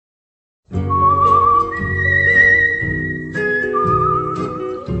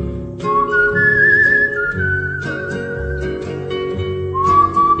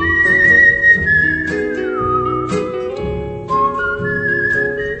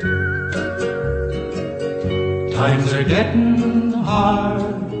Times are getting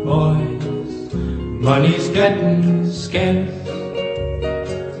hard, boys. Money's getting scarce.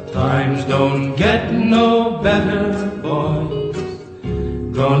 Times don't get no better, boys.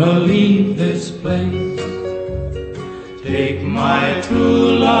 Gonna leave this place. Take my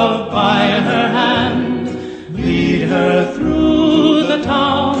true love by her hand, lead her through the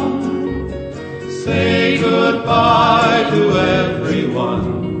town. Say goodbye to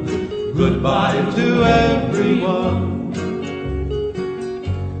everyone, goodbye to everyone.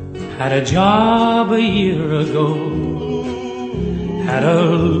 Had a job a year ago, had a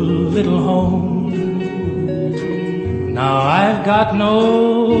little home. Now I've got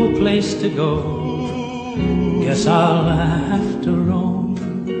no place to go, guess I'll have to roam.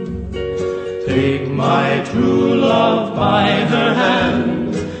 Take my true love by her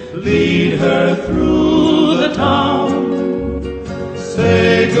hand, lead her through the town.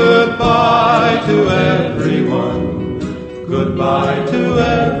 Say goodbye to everyone, goodbye to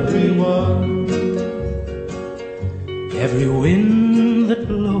everyone. Every wind that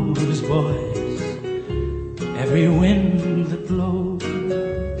blows, boys, every wind that blows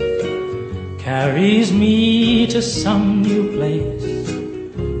carries me to some new place,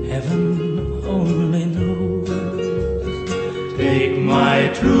 heaven only knows. Take my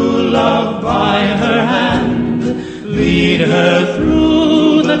true love by her hand, lead her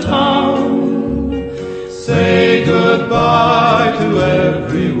through the town. Say goodbye to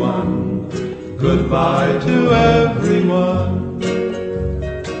everyone, goodbye to everyone.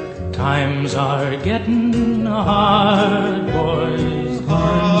 Times are getting hard, boys.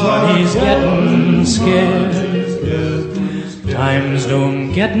 Money's getting scarce. Times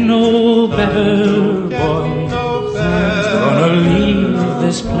don't get no better, boys. Gonna leave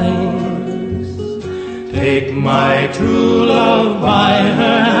this place. Take my true love by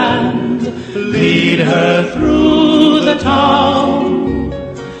her hand, lead her through the town.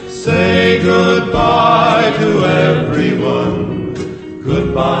 Say goodbye to everyone,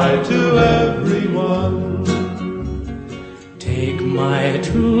 goodbye to everyone. Take my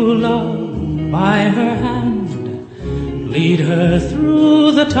true love by her hand, lead her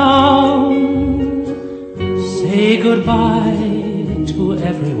through the town. Say goodbye to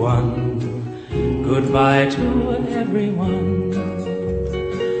everyone, goodbye to everyone.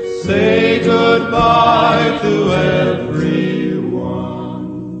 Say goodbye to everyone,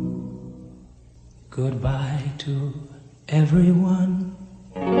 goodbye to everyone.